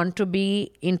students want to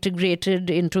be integrated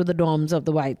into the dorms of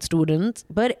the white students,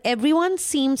 but there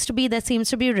seems to be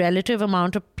a relative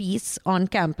amount of peace on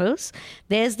campus.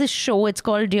 There's this show, it's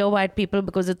called Dear White People,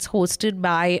 because it's hosted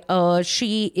by,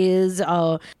 she is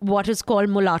what is called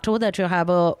mulatto, that you have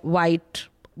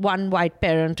one white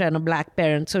parent and a black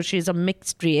parent. So she's a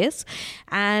mixed race.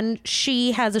 And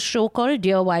she has a show called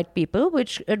Dear White People,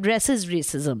 which addresses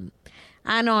racism.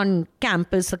 And on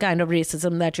campus, the kind of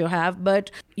racism that you have.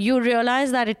 But you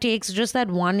realize that it takes just that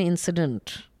one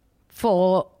incident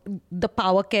for the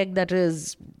power keg that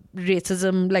is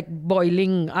racism, like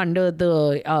boiling under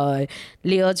the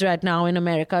layers right now in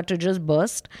America, to just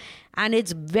burst. And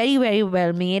it's very, very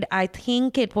well made. I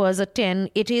think it is a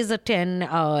 10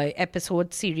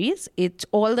 episode series.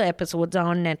 All the episodes are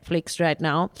on Netflix right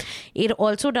now. It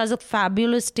also does a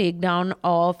fabulous takedown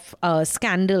of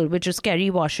Scandal, which is Kerry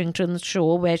Washington's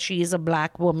show, where she is a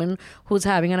black woman who's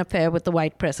having an affair with the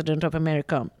white president of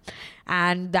America.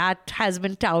 And that has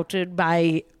been touted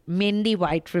by mainly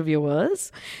white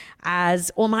reviewers as,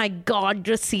 oh my God,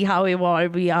 just see how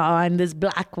evolved we are. And this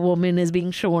black woman is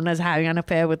being shown as having an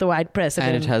affair with the white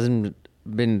president. And it hasn't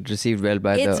been received well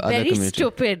by the other community. It's very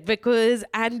stupid because,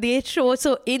 and they show,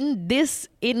 so in the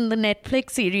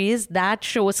Netflix series, that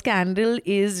show Scandal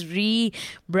is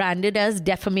rebranded as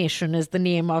Defamation is the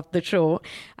name of the show.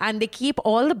 And they keep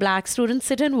all the black students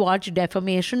sit and watch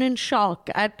Defamation in shock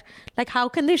at, like, how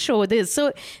can they show this?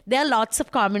 So there are lots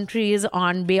of commentaries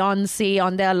on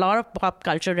Beyonce, there are a lot of pop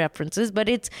culture references, but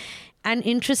it's an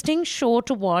interesting show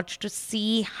to watch to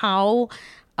see how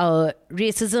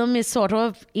racism is sort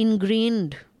of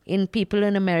ingrained in people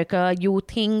in America. You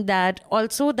think that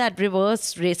also that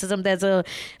reverse racism,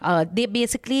 they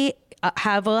basically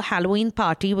have a Halloween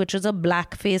party, which is a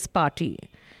blackface party.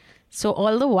 So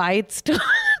all the whites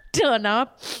turn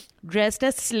up dressed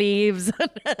as slaves.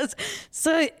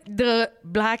 So the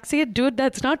blacks say, dude,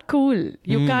 that's not cool.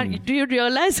 You can't, do you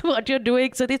realize what you're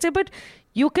doing? So they say, but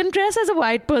you can dress as a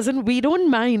white person. We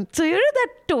don't mind. So you know that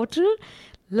total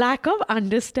lack of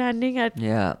understanding at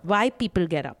why people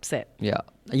get upset. Yeah.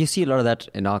 You see a lot of that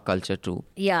in our culture too.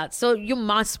 Yeah. So you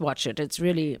must watch it. It's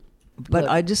really But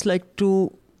I just like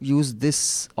to use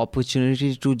this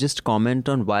opportunity to just comment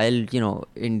on, while,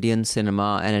 Indian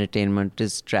cinema and entertainment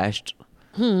is trashed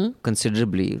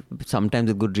considerably, sometimes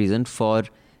with good reason, for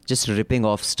just ripping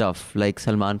off stuff like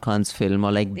Salman Khan's film,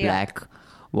 or like Black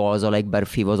was, or like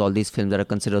Barfi was, all these films that are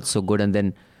considered so good, and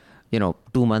then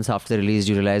 2 months after release,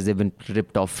 you realize they've been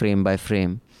ripped off frame by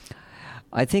frame.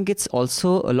 I think it's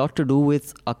also a lot to do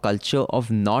with a culture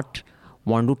of not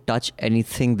want to touch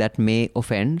anything that may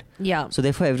offend. Yeah. So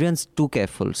therefore, everyone's too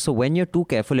careful. So when you're too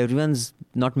careful, everyone's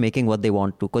not making what they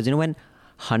want to. Because, when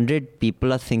 100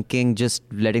 people are thinking, just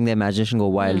letting their imagination go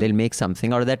wild, they'll make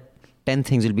something. Out of that, 10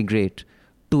 things will be great.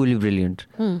 2 will be brilliant.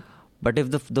 But if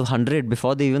the 100,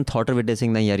 before they even thought of it, they're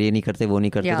saying, nahi yaar, ye nahi karte, wo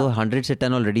nahi karte, so 100 se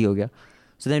 10 already ho gaya.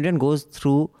 So then everyone goes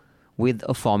through with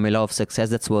a formula of success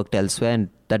that's worked elsewhere and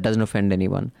that doesn't offend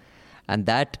anyone. And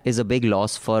that is a big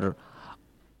loss for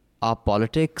our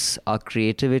politics, our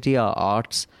creativity, our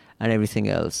arts, and everything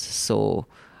else. So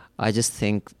I just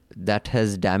think that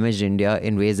has damaged India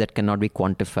in ways that cannot be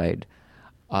quantified,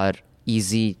 are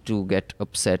easy to get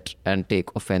upset and take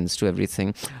offense to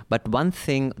everything. But one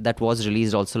thing that was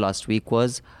released also last week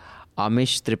was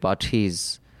Amish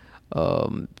Tripathi's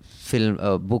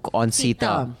book on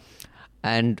Sita.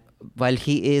 And while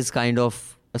he is kind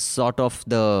of a sort of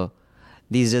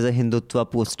these days a Hindutva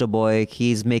poster boy,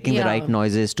 he's making the right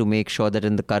noises to make sure that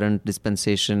in the current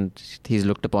dispensation he's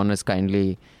looked upon as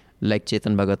kindly, like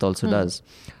Chetan Bhagat also does.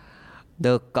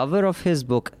 The cover of his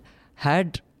book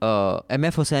had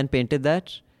M.F. Hussain painted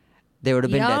that, they would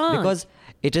have been dead, because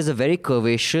it is a very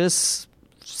curvaceous,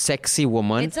 sexy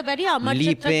woman. It's a very Amar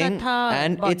leaping, Chitra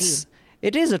and body.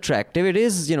 It is attractive. It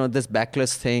is, this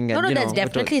backless thing. And, there's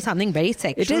definitely something very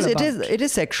sexual It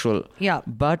is sexual. Yeah.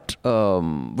 But,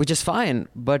 which is fine.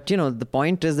 But, the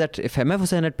point is that if M.F.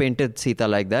 Hussain had painted Sita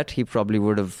like that, he probably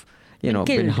would have,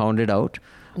 been hounded out.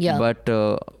 Yeah. But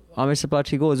Amish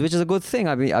Tripathi goes, which is a good thing.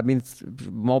 I mean,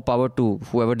 more power to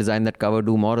whoever designed that cover,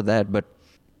 do more of that. But,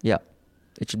 yeah,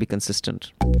 it should be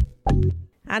consistent.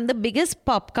 And the biggest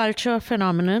pop culture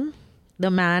phenomenon,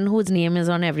 the man whose name is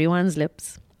on everyone's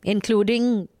lips,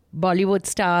 including Bollywood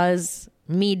stars,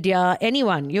 media,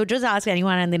 anyone. You just ask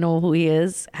anyone and they know who he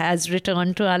is, has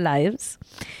returned to our lives.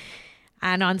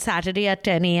 And on Saturday at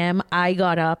 10 a.m., I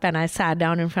got up and I sat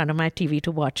down in front of my TV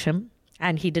to watch him.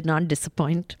 And he did not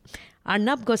disappoint.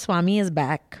 Arnab Goswami is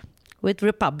back with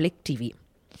Republic TV.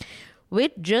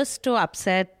 With just to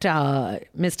upset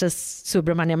Mr.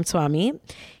 Subramaniam Swamy,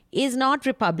 is not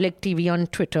Republic TV on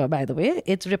Twitter, by the way.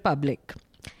 It's Republic.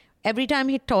 Every time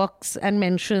he talks and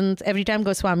mentions, every time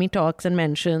Goswami talks and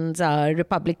mentions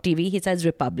Republic TV, he says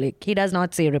Republic. He does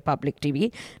not say Republic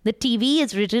TV. The TV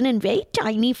is written in very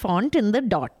tiny font in the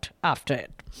dot after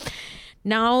it.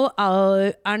 Now,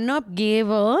 Arnab gave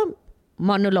a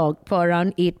monologue for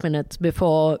around 8 minutes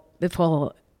before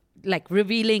like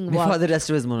revealing before the rest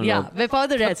of his monologue. Yeah, before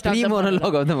the rest of the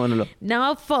monologue of the monologue.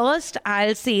 Now, first,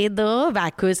 I'll say the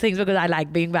vacuous things because I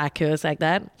like being vacuous like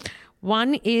that.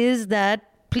 One is that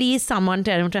please someone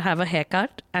tell him to have a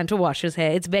haircut and to wash his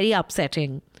hair. It's very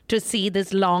upsetting to see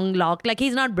this long lock. Like,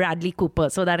 he's not Bradley Cooper,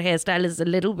 so that hairstyle is a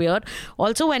little weird.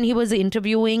 Also, when he was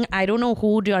interviewing, I don't know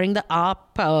who during the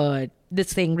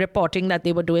reporting that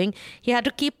they were doing, he had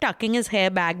to keep tucking his hair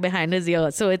back behind his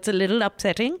ear. So it's a little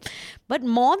upsetting. But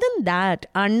more than that,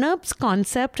 Arnab's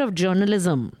concept of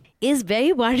journalism is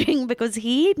very worrying because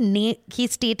he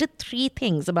stated 3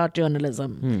 things about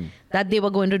journalism that they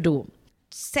were going to do.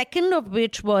 Second of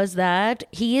which was that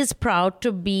he is proud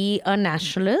to be a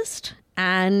nationalist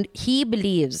and he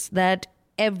believes that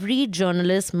every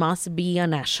journalist must be a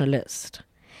nationalist.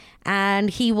 And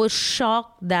he was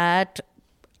shocked that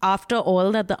after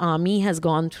all that the army has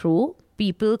gone through,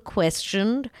 people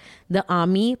questioned the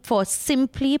army for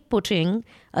simply putting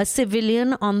a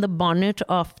civilian on the bonnet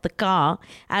of the car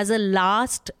as a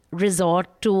last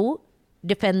resort to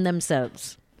defend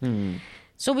themselves.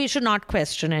 So we should not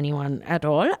question anyone at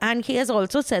all. And he has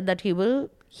also said that he will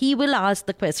ask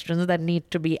the questions that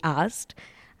need to be asked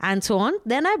and so on.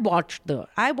 Then I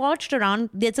watched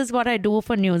around, this is what I do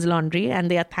for News Laundry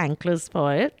and they are thankless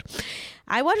for it.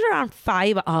 I watched around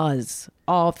 5 hours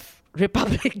of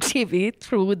Republic TV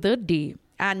through the day.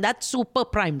 And that's super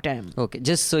prime time. Okay,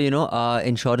 just so you know,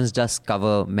 insurance does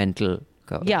cover mental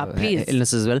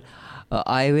illness as well.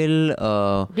 I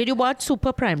will... Did you watch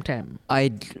Super Prime Time?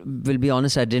 I will be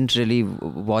honest, I didn't really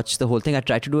watch the whole thing. I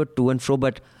tried to do it to and fro,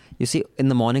 but you see, in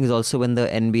the morning is also when the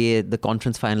NBA, the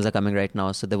conference finals are coming right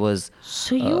now. So there was...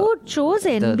 So you chose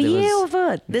NBA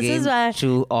over... This is why...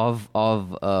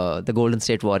 of the Golden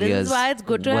State Warriors. This is why it's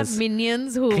good to have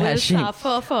minions who clashing. will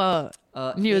suffer for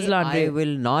News Laundry. I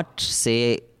will not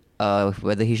say...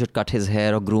 whether he should cut his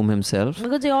hair or groom himself.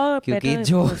 Because you're a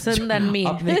better person than me.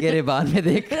 अपने गिरेबान में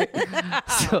देख.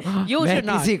 So, you should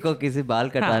not. मैं किसी बाल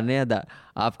कटाने या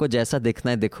आपको जैसा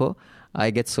दिखना है दिखो.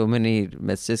 I get so many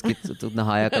messages कि तू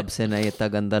नहाया कब से नहीं इतना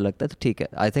गंदा लगता है तो ठीक है.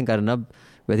 I think Arnab,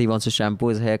 whether he wants to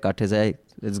shampoo his hair, cut his hair,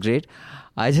 it's great.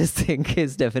 I just think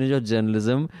his definition of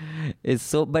journalism is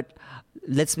so... But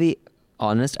let's be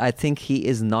honest, I think he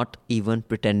is not even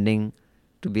pretending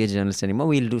to be a journalist anymore.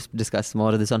 We'll discuss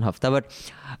more of this on Hafta. But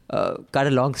cut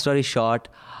a long story short,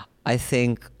 I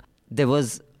think there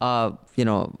was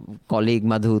colleague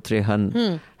Madhu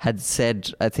Trehan had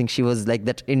said, I think she was like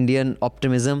that Indian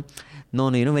optimism. No,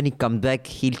 when he comes back,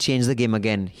 he'll change the game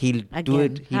again. He'll do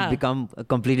it. He'll become a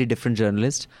completely different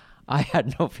journalist. I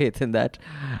had no faith in that.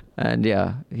 And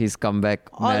yeah, he's come back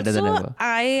madder than ever.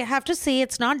 I have to say,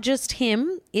 it's not just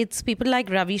him. It's people like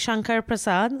Ravi Shankar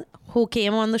Prasad who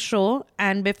came on the show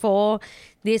and before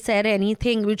they said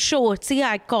anything,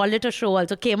 I call it a show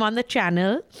also, came on the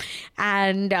channel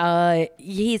and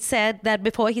he said that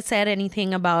before he said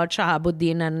anything about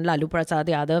Shahabuddin and Lalu Prasad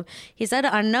Yadav, he said,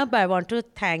 Arnab, I want to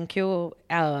thank you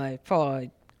for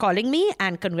calling me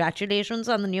and congratulations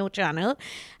on the new channel.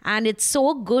 And it's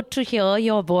so good to hear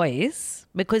your voice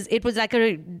because it was like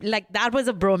that was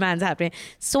a bromance happening.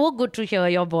 So good to hear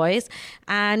your voice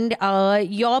and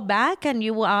you're back and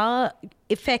you are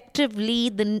effectively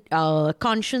the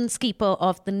conscience keeper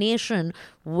of the nation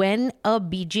when a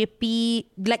BJP,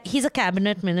 he's a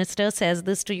cabinet minister, says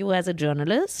this to you as a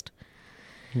journalist.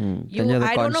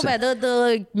 I don't know whether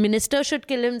the minister should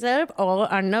kill himself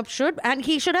or Arnab should. And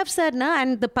he should have said,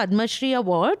 and the Padma Shri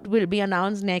award will be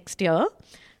announced next year.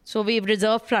 So we've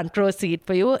reserved front row seat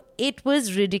for you. It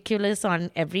was ridiculous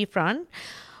on every front.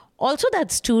 Also,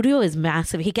 that studio is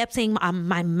massive. He kept saying,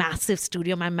 my massive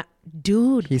studio,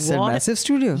 dude. He said massive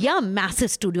studio? Yeah,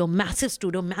 massive studio,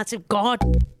 massive God.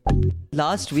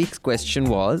 Last week's question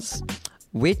was,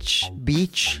 which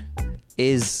beach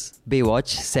is Baywatch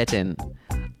set in?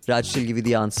 Raj will give you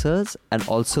the answers and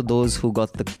also those who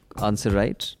got the answer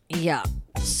right. Yeah.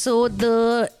 So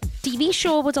the TV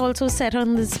show was also set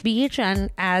on this beach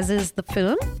and as is the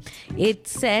film.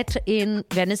 It's set in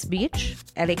Venice Beach,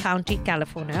 LA County,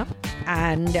 California.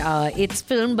 And it's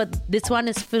filmed, but this one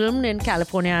is filmed in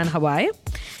California and Hawaii.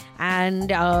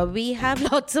 And we have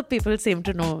lots of people seem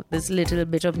to know this little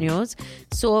bit of news.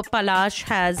 So Palash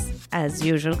has, as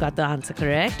usual, got the answer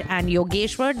correct. And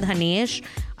Yogeshwar, Dhanesh,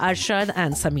 Arshad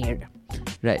and Samir.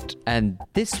 Right. And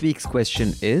this week's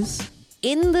question is...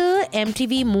 In the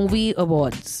MTV Movie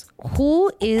Awards,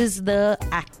 who is the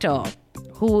actor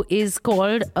who is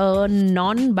called a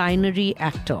non-binary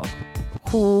actor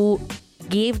who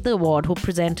gave the award, who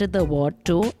presented the award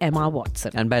to Emma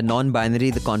Watson? And by non-binary,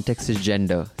 the context is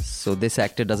gender. So this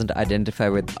actor doesn't identify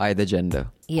with either gender.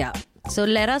 Yeah. So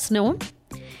let us know.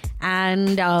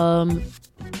 And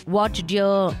watch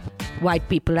Dear White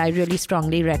People. I really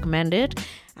strongly recommend it.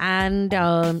 And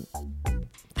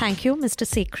thank you, Mr.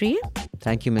 Sikri.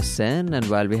 Thank you, Ms. Sen. And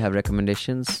while we have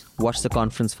recommendations, watch the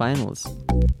conference finals.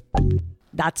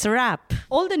 That's a wrap.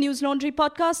 All the News Laundry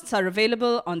podcasts are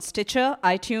available on Stitcher,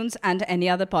 iTunes, and any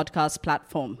other podcast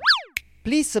platform.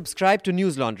 Please subscribe to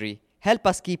News Laundry. Help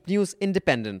us keep news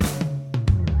independent.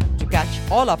 To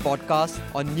catch all our podcasts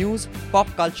on news, pop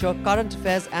culture, current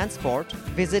affairs, and sport,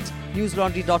 visit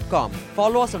newslaundry.com.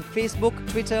 Follow us on Facebook,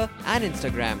 Twitter, and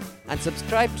Instagram, and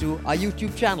subscribe to our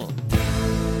YouTube channel.